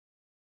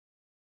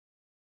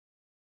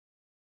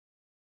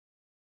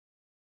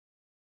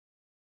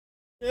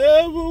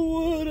Never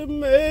would have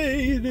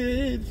made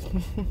it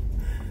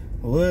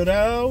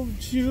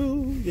without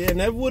you. Yeah,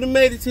 never would have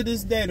made it to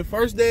this day. The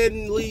first day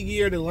in the league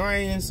year, the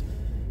Lions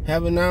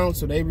have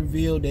announced, or they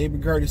revealed,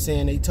 David Curtis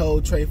saying they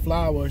told Trey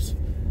Flowers,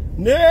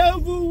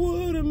 never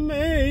would have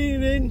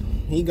made it.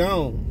 He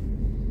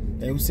gone.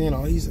 They were saying,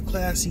 oh, he's a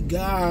classy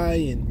guy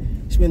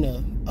and he's been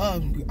a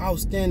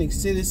outstanding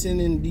citizen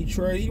in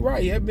Detroit. He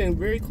right, he had been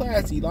very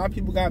classy. A lot of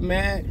people got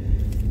mad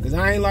because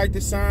I ain't like the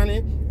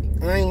signing.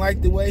 I ain't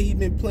like the way he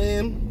been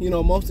playing, you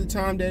know, most of the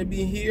time that he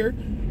be here.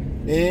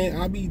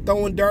 And I be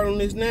throwing dirt on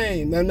his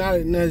name. Not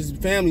his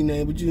family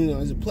name, but, you know,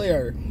 as a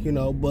player, you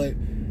know. But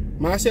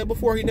I said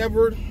before, he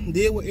never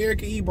did what Eric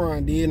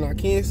Ebron did, and I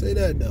can't say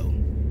that, though.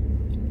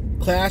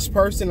 Class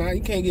person,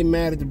 you can't get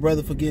mad at the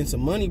brother for getting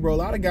some money, bro. A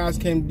lot of guys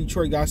came to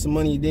Detroit, got some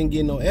money, and didn't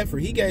get no effort.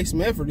 He gave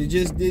some effort. It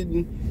just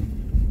didn't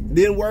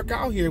work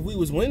out here. If we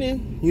was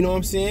winning, you know what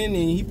I'm saying?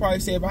 And he probably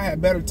said if I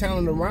had better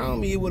talent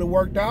around me, it would have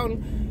worked out.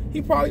 And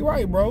he probably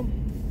right, bro.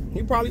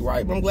 He probably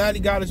right, but I'm glad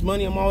he got his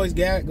money. I'm always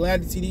glad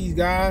to see these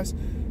guys,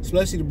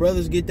 especially the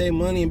brothers, get their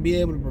money and be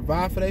able to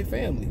provide for their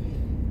family.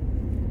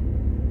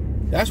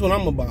 That's what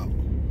I'm about,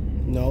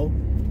 you know?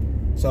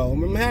 So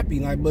I'm happy,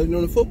 like, but you know,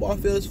 the football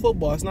field is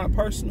football. It's not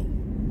personal.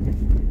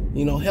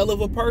 You know, hell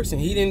of a person.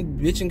 He didn't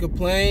bitch and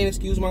complain,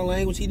 excuse my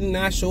language. He did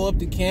not show up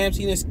to camps.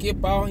 He didn't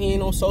skip out. He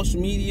ain't on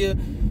social media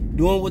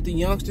doing what the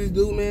youngsters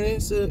do, man.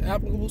 It's an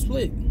applicable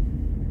split.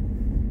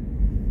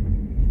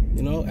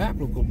 You know,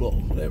 applicable,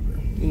 whatever.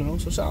 You know,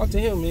 so shout out to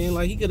him, man.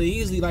 Like, he could have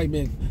easily, like,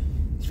 been,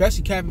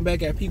 especially capping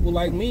back at people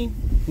like me.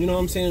 You know what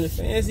I'm saying? The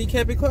fans, he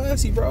kept it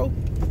classy, bro.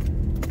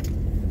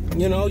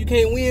 You know, you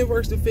can't win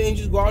versus the fans. You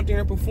just go out there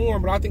and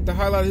perform. But I think the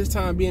highlight of his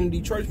time being in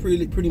Detroit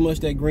is pretty much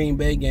that Green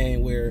Bay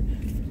game where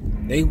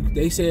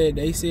they said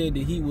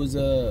that he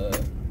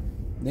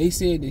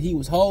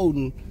was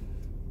holding.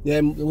 Yeah,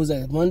 it was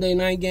that Monday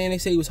night game. They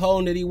said he was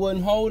holding that he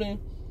wasn't holding.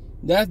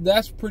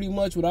 That's pretty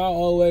much what I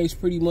always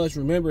pretty much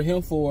remember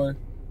him for,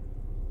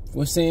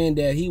 was saying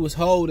that he was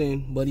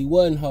holding, but he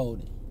wasn't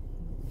holding.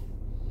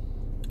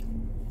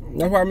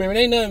 That's why I remember. It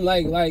ain't nothing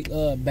like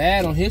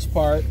bad on his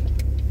part,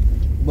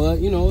 but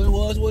you know, it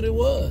was what it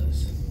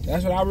was.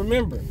 That's what I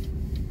remember.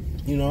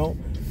 You know,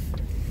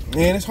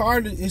 and it's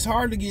hard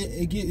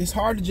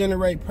to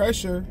generate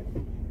pressure.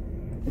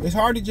 It's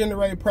hard to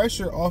generate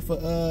pressure off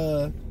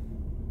of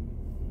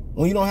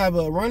when you don't have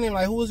a running,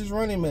 like, who was his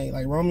running mate?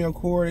 Like Romeo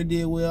Core, they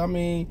did well. I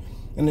mean,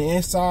 in the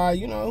inside,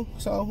 you know.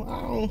 So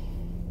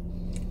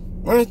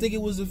I don't think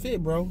it was a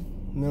fit, bro.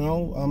 You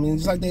know, I mean,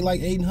 it's like they like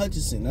Aiden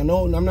Hutchinson. I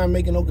know I'm not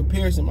making no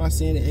comparison. I'm not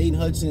saying that Aiden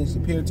Hutchinson is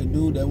compared to a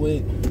dude that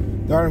went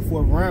third and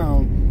fourth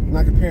round. I'm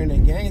not comparing their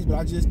games, but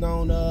I just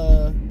don't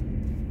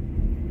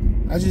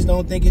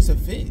think it's a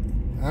fit.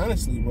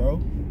 Honestly,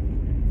 bro.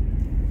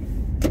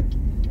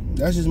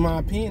 That's just my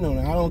opinion on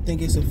it. I don't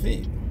think it's a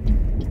fit.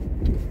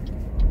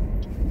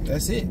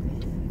 That's it.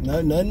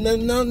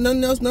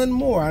 Nothing else, nothing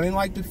more. I didn't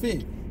like the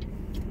fit.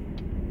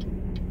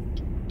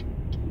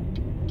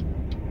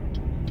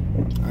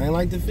 I ain't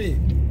like the fit.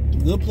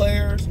 Good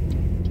players.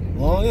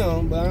 Well, you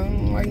know, but I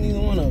don't like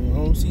neither one of them. I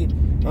don't see.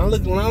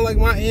 When I like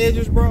my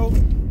edges, bro,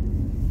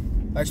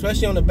 like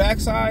especially on the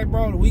backside,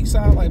 bro, the weak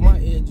side, like my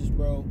edges,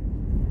 bro,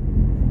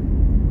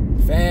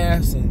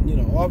 fast and, you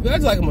know, I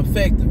just like him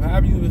effective.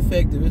 However you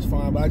effective, it's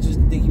fine. But I just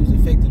think he was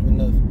effective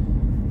enough.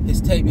 His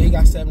tape, he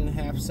got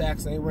 7.5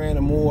 sacks. They ran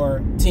a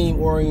more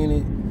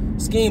team-oriented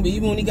scheme. But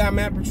even when he got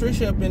Matt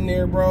Patricia up in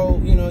there,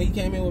 bro, you know, he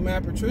came in with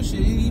Matt Patricia.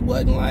 He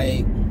wasn't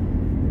like,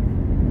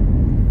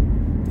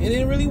 it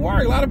didn't really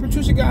work. A lot of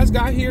Patricia guys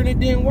got here and it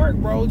didn't work,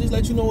 bro. Just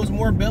let you know it's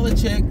more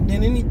Belichick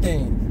than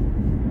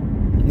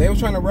anything. They were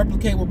trying to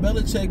replicate what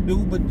Belichick do,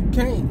 but you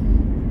can't.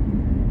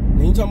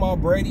 Then you talking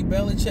about Brady,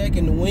 Belichick,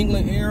 and the New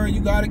England era, you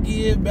got to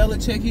give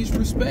Belichick his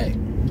respect.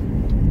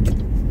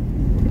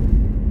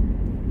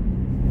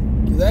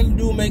 That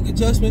dude make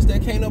adjustments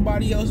that can't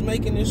nobody else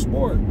make in this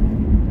sport.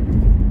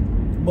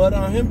 But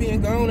him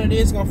being gone, it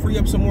is going to free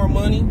up some more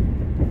money.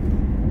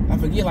 I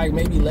forget, like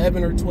maybe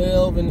 11 or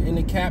 12 in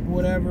the cap or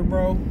whatever,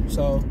 bro.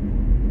 So,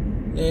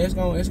 yeah, it's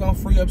gonna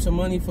free up some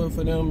money for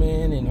them,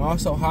 man. And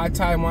also, High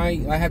Tide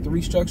might have to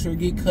restructure or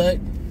get cut.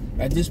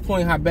 At this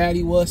point, how bad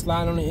he was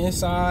sliding on the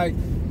inside,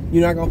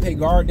 you're not gonna pay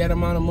guard that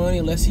amount of money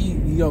unless he,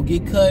 you know,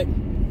 get cut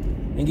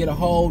and get a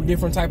whole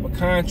different type of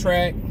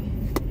contract.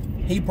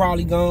 He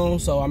probably gone.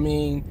 So I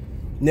mean,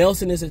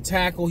 Nelson is a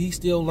tackle. He's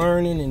still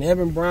learning, and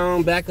Evan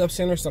Brown backup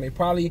center. So they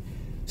probably,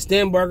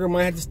 Stenberger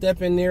might have to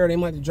step in there. Or they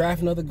might have to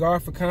draft another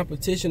guard for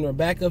competition or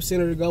backup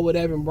center to go with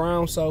Evan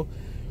Brown. So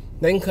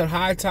they can cut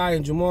High Tide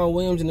and Jamal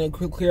Williams and then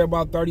clear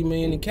about $30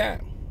 million in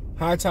cap.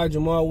 High Tide,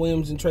 Jamal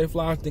Williams, and Trey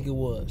Flowers, I think it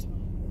was.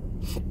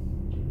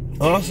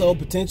 Also,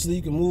 potentially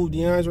you can move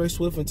DeAndre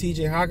Swift and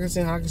TJ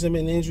Hockenson. Hockenson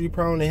been injury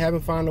prone. They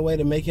haven't found a way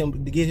to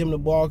get him the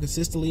ball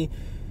consistently,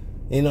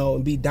 you know,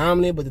 and be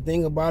dominant. But the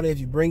thing about it, if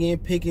you bring in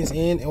Pickens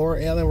or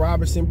Allen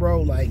Robinson,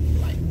 bro, like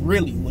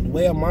really, with the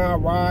way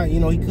Amon Ra, you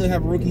know, he could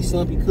have a rookie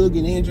slump, he could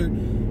get injured.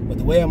 But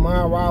the way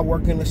Amon Ra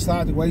working the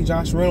slot, the way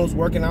Josh Reynolds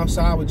working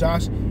outside with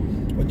Josh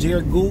or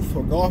Jared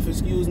Goff,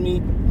 excuse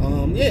me.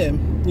 Yeah,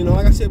 you know,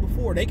 like I said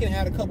before, they can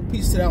add a couple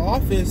pieces to that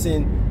offense,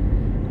 and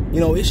you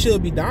know, it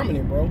should be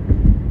dominant, bro.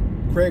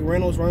 Craig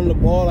Reynolds running the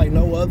ball like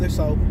no other,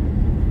 so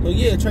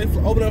yeah, Trey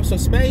open up some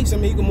space. I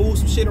mean, you can move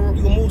some shit around,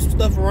 you can move some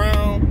stuff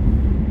around,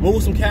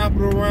 move some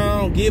capital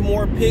around, get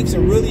more picks,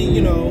 and really,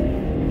 you know,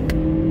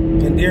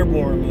 and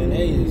Dearborn, man,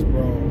 they is,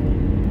 bro.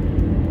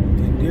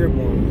 And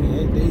Dearborn,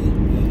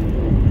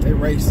 man, they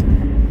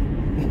racing.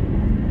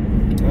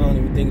 I don't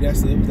even think it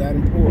was that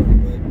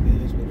important, but it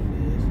is what it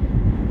is.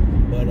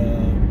 But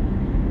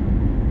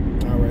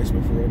I raced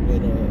before,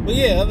 but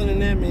yeah, other than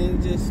that, man,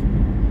 it's just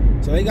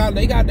so they got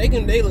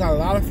a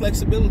lot of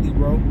flexibility,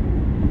 bro.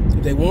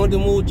 If they wanted to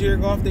move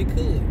Jared Goff, they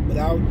could, but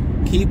I'll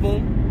keep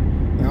him.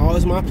 And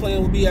always my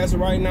plan would be, as of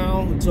right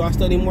now, until I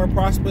study more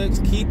prospects,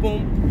 keep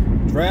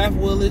him, draft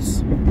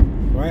Willis,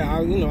 right? I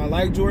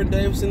like Jordan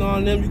Davis and all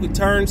of them. You could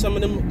turn some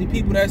of them, the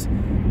people that's,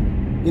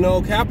 you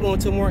know, capital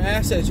into more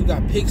assets. You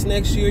got picks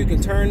next year. You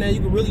can turn that.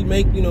 You can really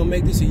make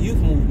this a youth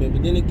movement.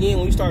 But then again,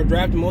 when you start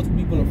drafting multiple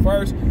people in the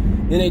first,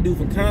 then they do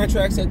for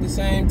contracts at the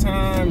same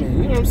time, and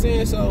you know what I'm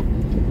saying. So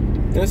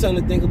that's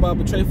something to think about.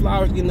 But Trey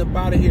Flowers getting up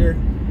out of here.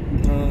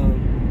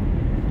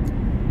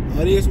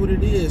 It is what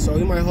it is. So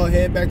he might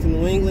head back to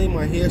New England,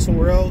 might head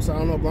somewhere else. I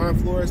don't know. Brian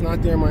Flores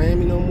not there in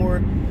Miami no more.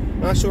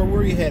 Not sure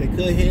where he had it.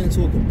 Could head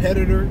into a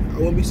competitor. I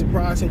wouldn't be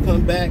surprised him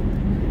come back,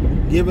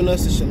 giving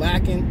us a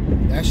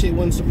shellacking. That shit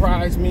wouldn't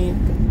surprise me.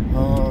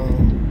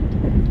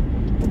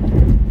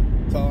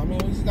 So I mean,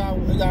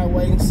 we gotta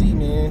wait and see,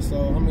 man.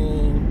 So I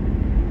mean,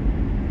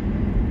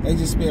 they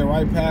just sped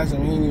right past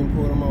him. He didn't even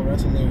pull them over.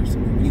 That's hilarious to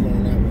me. He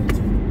going that way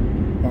too.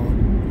 I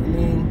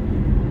mean,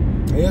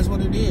 it is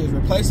what it is.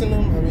 Replacing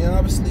them, I mean,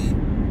 obviously,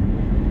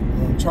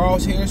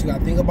 Charles Harris, you got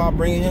to think about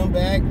bringing him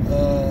back.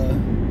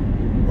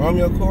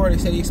 Romeo Corey, they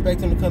said he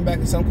expect him to come back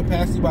in some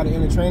capacity by the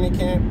end of training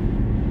camp.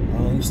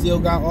 You still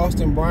got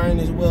Austin Bryan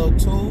as well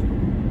too.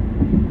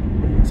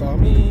 So I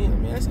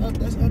mean, that's up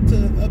to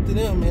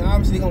them, man.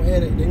 Obviously, they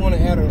want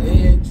to add an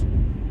edge.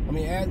 I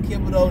mean, add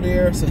Thibodeau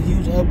there. It's a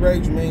huge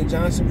upgrade. Jermaine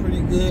Johnson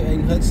pretty good.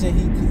 Aiden Hudson,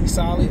 he's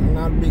solid. I'm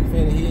not a big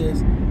fan of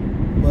his,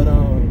 but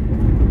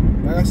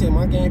like I said,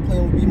 my game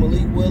plan would be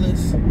Malik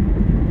Willis,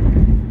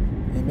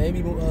 and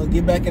maybe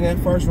get back in that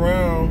first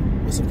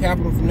round with some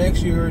capital from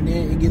next year, and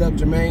then get up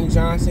Jermaine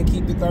Johnson,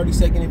 keep the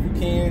 32nd if you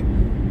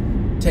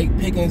can, take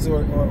Pickens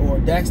or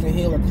Daxton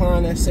Hill or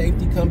Klein at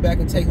safety, come back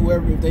and take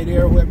whoever, if they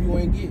there, whoever you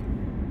want to get.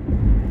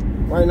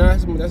 Right now,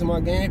 that's my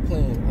game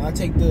plan. I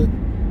take the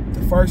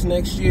first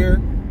next year,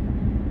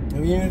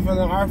 and even if it's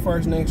our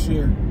first next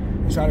year,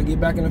 and try to get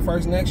back in the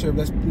first next year. If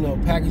that's,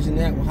 packaging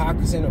that with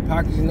Hawkinson or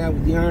packaging that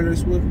with DeAndre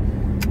Swift,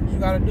 you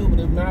gotta do. But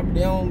if not,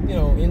 they don't,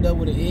 end up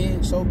with an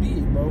edge, so be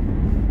it, bro.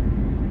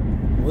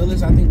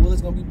 Willis, I think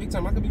Willis gonna be big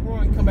time. I could be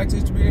wrong. He come back to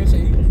his career and say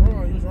he was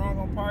wrong. He was wrong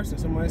on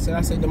Parsons. Somebody said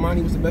I said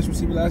Damani was the best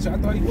receiver last year. I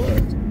thought he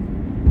was.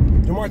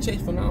 Jamar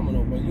Chase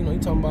phenomenal, but you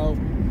talking about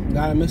a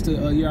guy that missed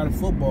a year out of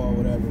football or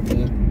whatever,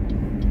 man.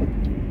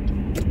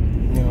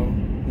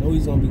 Know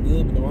he's gonna be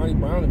good, but Damani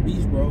Brown a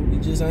beast, bro. He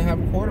just ain't have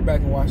a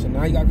quarterback in Washington.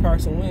 Now he got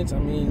Carson Wentz. I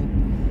mean,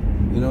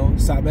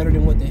 it's not better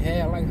than what they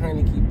had. I like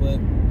Heineke, but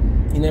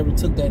he never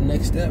took that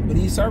next step. But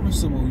he's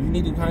serviceable. You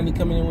need to kind of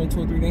come in and win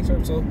 2 or 3 games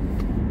service. So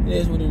it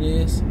is what it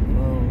is.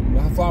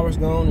 Flowers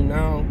gone, and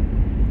now,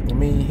 I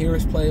mean,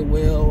 Harris played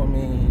well. I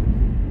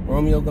mean,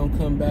 Romeo gonna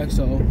come back.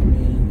 So I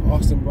mean,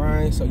 Austin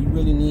Bryan. So you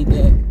really need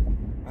that.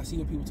 I see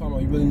what people talking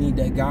about. You really need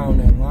that guy on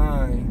that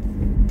line.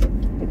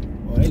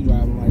 Oh, they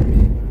driving like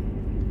me.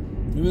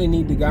 You really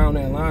need the guy on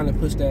that line to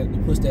push that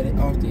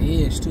off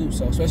the edge too.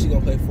 So especially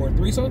gonna play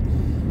 4-3. So I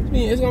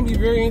mean, it's gonna be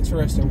very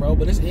interesting, bro.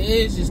 But this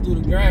edge just through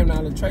the grind.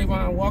 Now the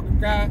Trayvon Walker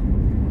guy,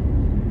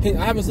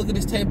 I haven't looked at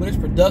his tape, but his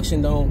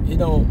production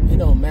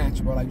don't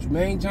match, bro. Like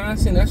Jermaine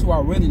Johnson, that's who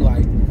I really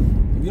like.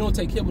 If you don't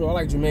take Thibodeau, I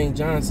like Jermaine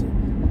Johnson.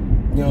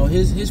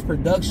 His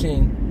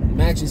production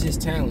matches his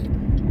talent.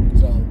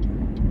 So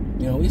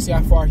we see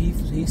how far he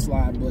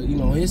slide, but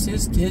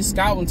his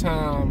scouting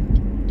time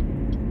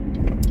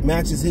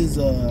matches his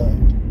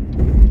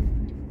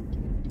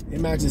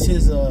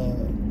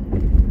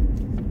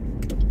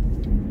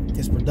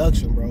his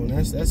production, bro. And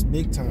that's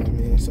big time,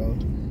 man. So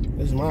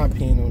that's my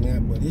opinion on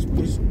that. But that's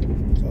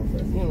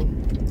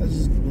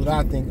just what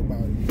I think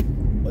about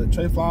it. But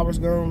Trey Flowers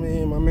gone,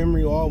 man.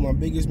 My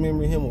biggest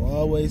memory of him will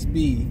always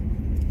be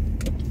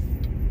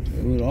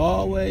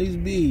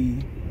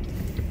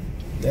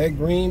that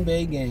Green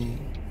Bay game.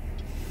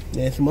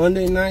 That's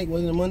Monday night.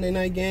 Wasn't it a Monday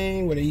night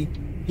game where he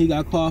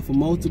got called for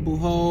multiple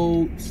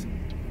holds.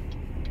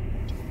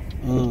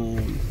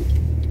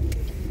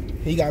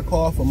 He got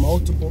called for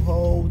multiple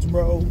holds,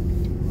 bro.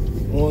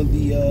 On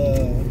the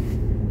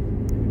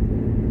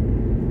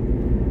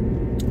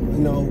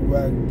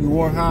you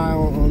weren't high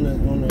on the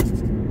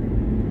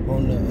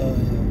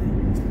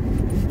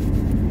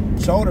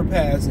shoulder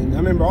passing. I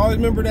always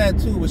remember that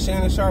too. But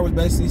Shannon Sharp was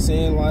basically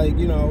saying like,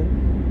 he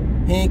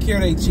didn't care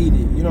they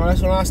cheated.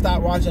 That's when I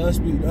stopped watching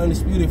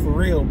Undisputed for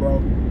real,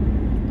 bro.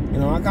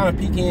 I kind of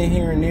peek in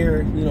here and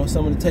there,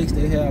 some of the takes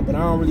they have, but I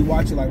don't really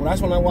watch it. Like,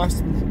 that's when I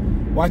watched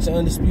watching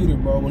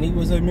Undisputed, bro. When he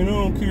was like, man, I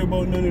don't care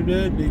about none of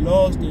that. They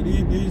lost. They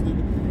did this.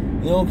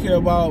 They don't care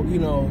about, you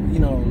know,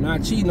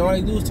 not cheating. All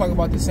they do is talk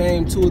about the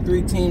same 2 or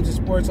 3 teams in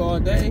sports all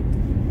day.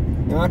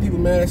 A lot of people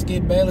mad at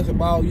Skip Bayless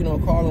about, you know,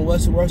 calling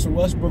Russell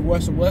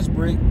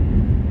Westbrook.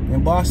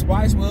 And Boss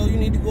Spice, well, you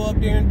need to go up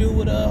there and do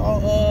what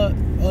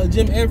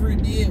Jim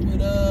Everett did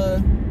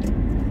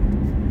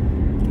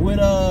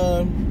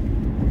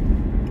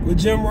with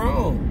Jim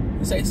Rome.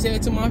 Say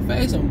it to my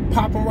face, I'm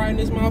popping right in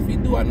his mouth if he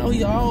do. I know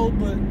he old,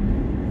 but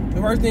the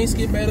first thing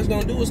Skip Bayless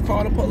gonna do is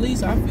call the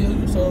police. I feel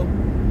you. So,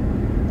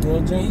 you know,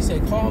 Jim, he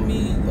said, call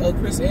me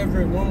Chris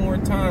Everett one more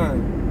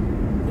time,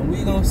 and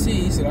we gonna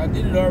see. He said, I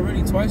did it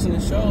already twice in the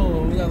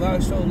show, and we got a lot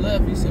of show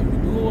left. He said, we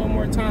do it one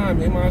more time,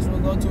 they might as well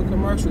go to a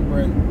commercial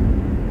break.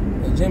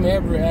 And Jim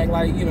Everett act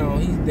like, you know,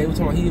 they were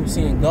talking about he was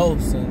seeing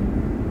ghosts, and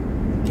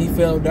he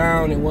fell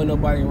down and wasn't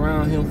nobody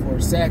around him for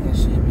a second.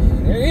 Shit,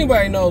 man. And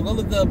anybody know? Go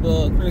look up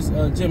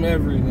Jim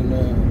Everett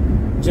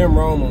and Jim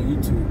Rome on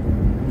YouTube. Bro. I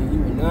mean, you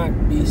will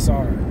not be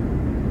sorry.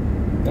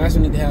 That's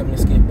what need to happen to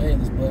Skip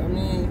Bayless. But I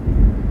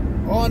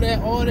mean, all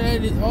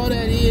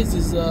that is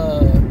it's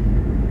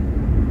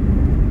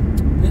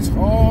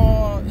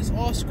all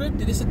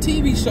scripted. It's a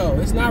TV show.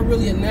 It's not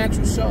really a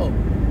natural show.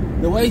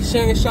 The way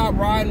Shannon Sharp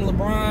riding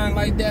LeBron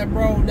like that,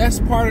 bro,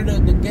 that's part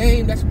of the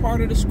game. That's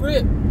part of the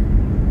script.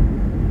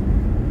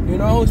 You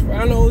know,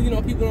 I know, you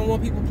know, people don't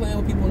want people playing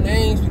with people's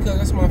names because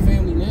that's my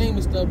family name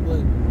and stuff,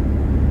 but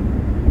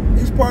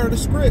it's part of the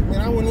script,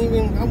 man. I wouldn't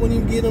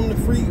even give them the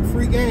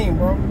free game,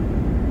 bro.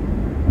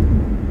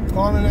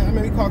 Calling that, I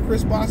mean, he called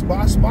Chris Boss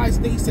Spice,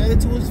 he said it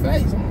to his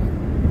face. I'm like,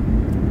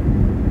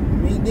 I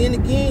mean, then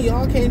again,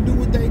 y'all can't do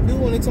what they do,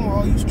 and they tell me,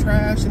 oh, you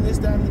trash and this,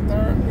 that, and the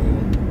third. I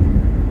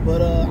mean,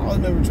 but I always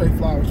remember Trey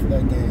Flowers for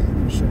that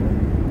game, for sure.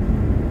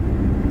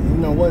 You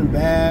know, it wasn't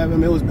bad. I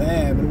mean, it was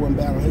bad, but it wasn't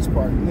bad on his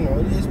part. You know,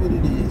 it is what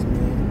it is,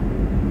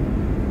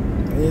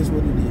 man. It is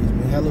what it is,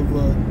 man. Hell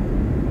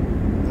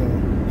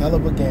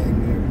of a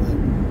game there. But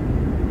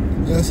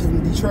just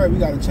in Detroit, we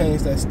got to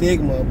change that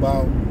stigma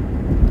about.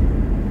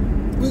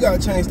 We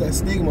got to change that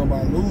stigma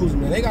about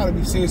losing, man. They got to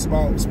be serious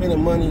about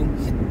spending money.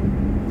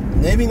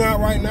 Maybe not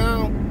right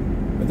now,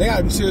 but they got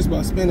to be serious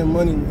about spending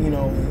money. You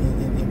know,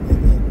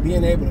 and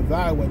being able to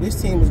evaluate.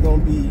 This team is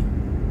going to be.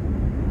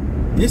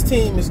 This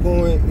team is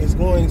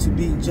going to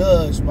be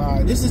judged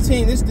by this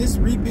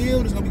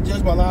rebuild is going to be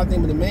judged by a lot of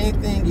things, but the main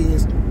thing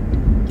is,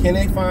 can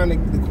they find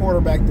the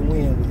quarterback to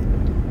win with?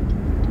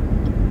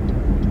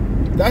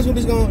 That's what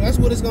it's going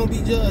to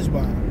be judged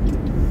by.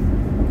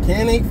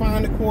 Can they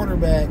find the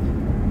quarterback,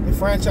 the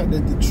franchise,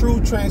 the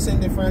true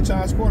transcendent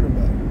franchise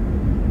quarterback?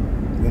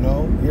 You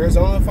know,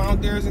 Arizona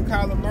found theirs in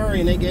Kyler Murray,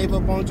 and they gave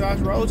up on Josh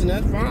Rosen.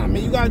 That's fine. I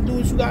mean, you got to do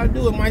what you got to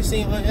do. It might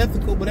seem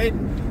unethical, but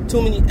ain't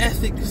too many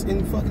ethics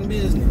in fucking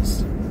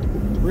business.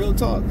 Real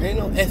talk. Ain't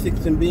no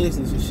ethics in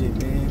business and shit,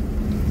 man.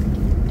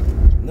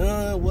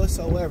 None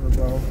whatsoever,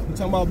 bro. You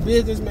talking about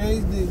business,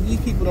 man? These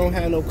people don't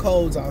have no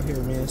codes out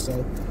here, man.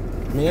 So,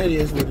 man, it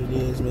is what it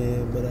is,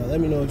 man. But let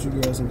me know what you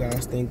girls and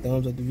guys think.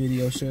 Thumbs up the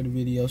video, share the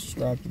video,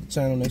 subscribe to the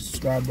channel. That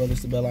subscribe button,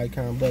 the bell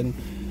icon button.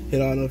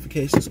 Hit all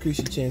notifications, increase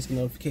your chance to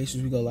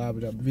notifications. We go live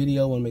with our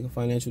video. Want to make a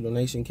financial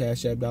donation?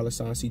 Cash App, $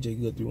 CJ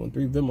Good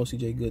 313, Venmo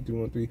CJ Good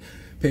 313,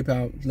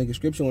 PayPal link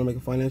description. Want to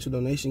make a financial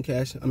donation?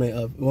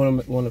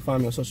 Want to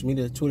find me on social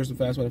media? Twitter's the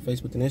fast way,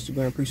 Facebook and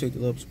Instagram. Appreciate the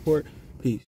love and support. Peace.